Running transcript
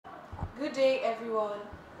Good day, everyone.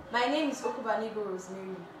 My name is Okubanigo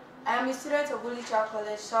Rosemary. I am a student of Holy Child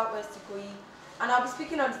College, Southwest Ikoyi, and I'll be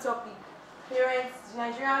speaking on the topic, Parents, the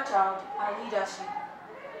Nigerian Child, and Leadership.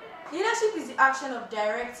 Leadership is the action of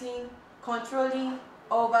directing, controlling,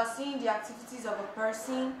 or overseeing the activities of a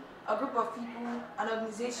person, a group of people, an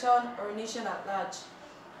organization, or a nation at large.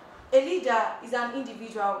 A leader is an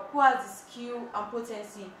individual who has the skill and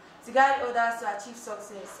potency to guide others to achieve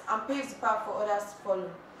success and pave the path for others to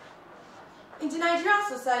follow. In the Nigerian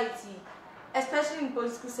society, especially in the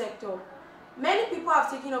political sector, many people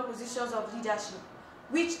have taken up positions of leadership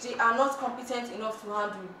which they are not competent enough to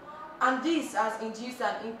handle, and this has induced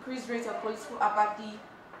an increased rate of political apathy,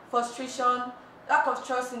 frustration, lack of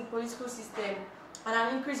trust in the political system, and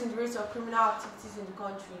an increase in the rate of criminal activities in the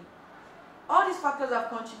country. All these factors have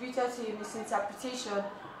contributed to a misinterpretation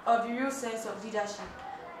of the real sense of leadership,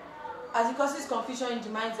 as it causes confusion in the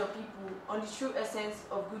minds of people on the true essence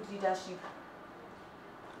of good leadership.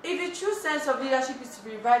 If the true sense of leadership is to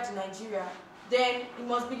be revived in Nigeria, then it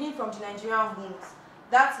must begin from the Nigerian homes,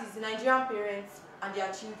 that is, the Nigerian parents and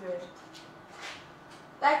their children.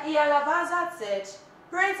 Like Iyala Bazard said,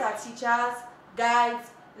 parents are teachers, guides,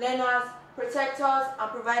 learners, protectors, and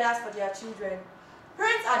providers for their children.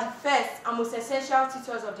 Parents are the first and most essential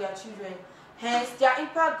teachers of their children. Hence, their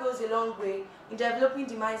impact goes a long way in developing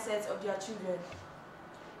the mindsets of their children.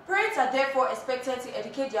 Parents are therefore expected to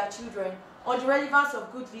educate their children on the relevance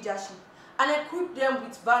of good leadership and equip them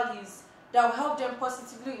with values that will help them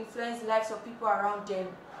positively influence the lives of people around them.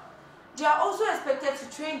 They are also expected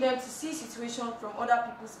to train them to see situations from other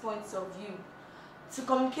people's points of view, to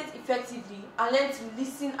communicate effectively, and learn to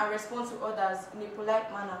listen and respond to others in a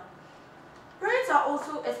polite manner. Parents are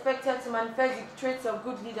also expected to manifest the traits of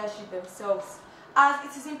good leadership themselves, as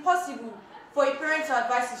it is impossible for a parent to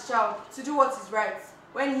advise his child to do what is right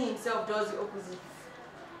when he himself does the opposite.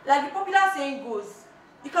 Like the popular saying goes,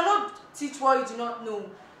 you cannot teach what you do not know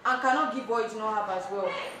and cannot give what you do not have as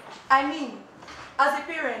well. I mean, as a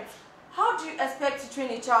parent, how do you expect to train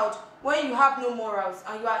a child when you have no morals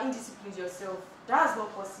and you are indisciplined yourself? That is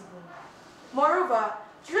not possible. Moreover,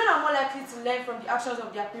 children are more likely to learn from the actions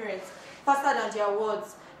of their parents faster than their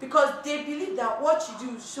words, because they believe that what you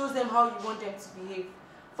do shows them how you want them to behave.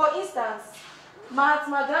 For instance,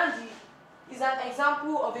 Mahatma Gandhi is an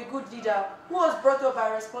example of a good leader who was brought up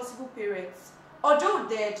by responsible parents. Although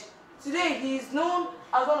dead, today he is known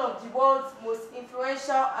as one of the world's most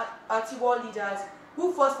influential anti-war leaders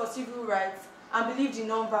who fought for civil rights and believed in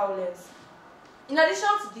non-violence. In addition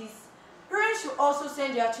to this, parents should also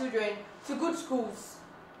send their children to good schools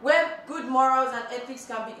where good morals and ethics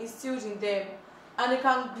can be instilled in them and they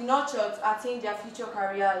can be nurtured to attain their future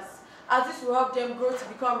careers, as this will help them grow to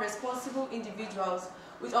become responsible individuals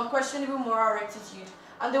with unquestionable moral rectitude,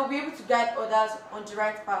 and they will be able to guide others on the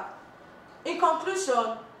right path. In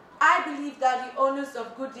conclusion, I believe that the onus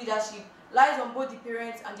of good leadership lies on both the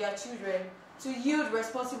parents and their children to yield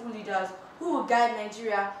responsible leaders who will guide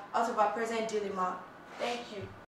Nigeria out of our present dilemma. Thank you.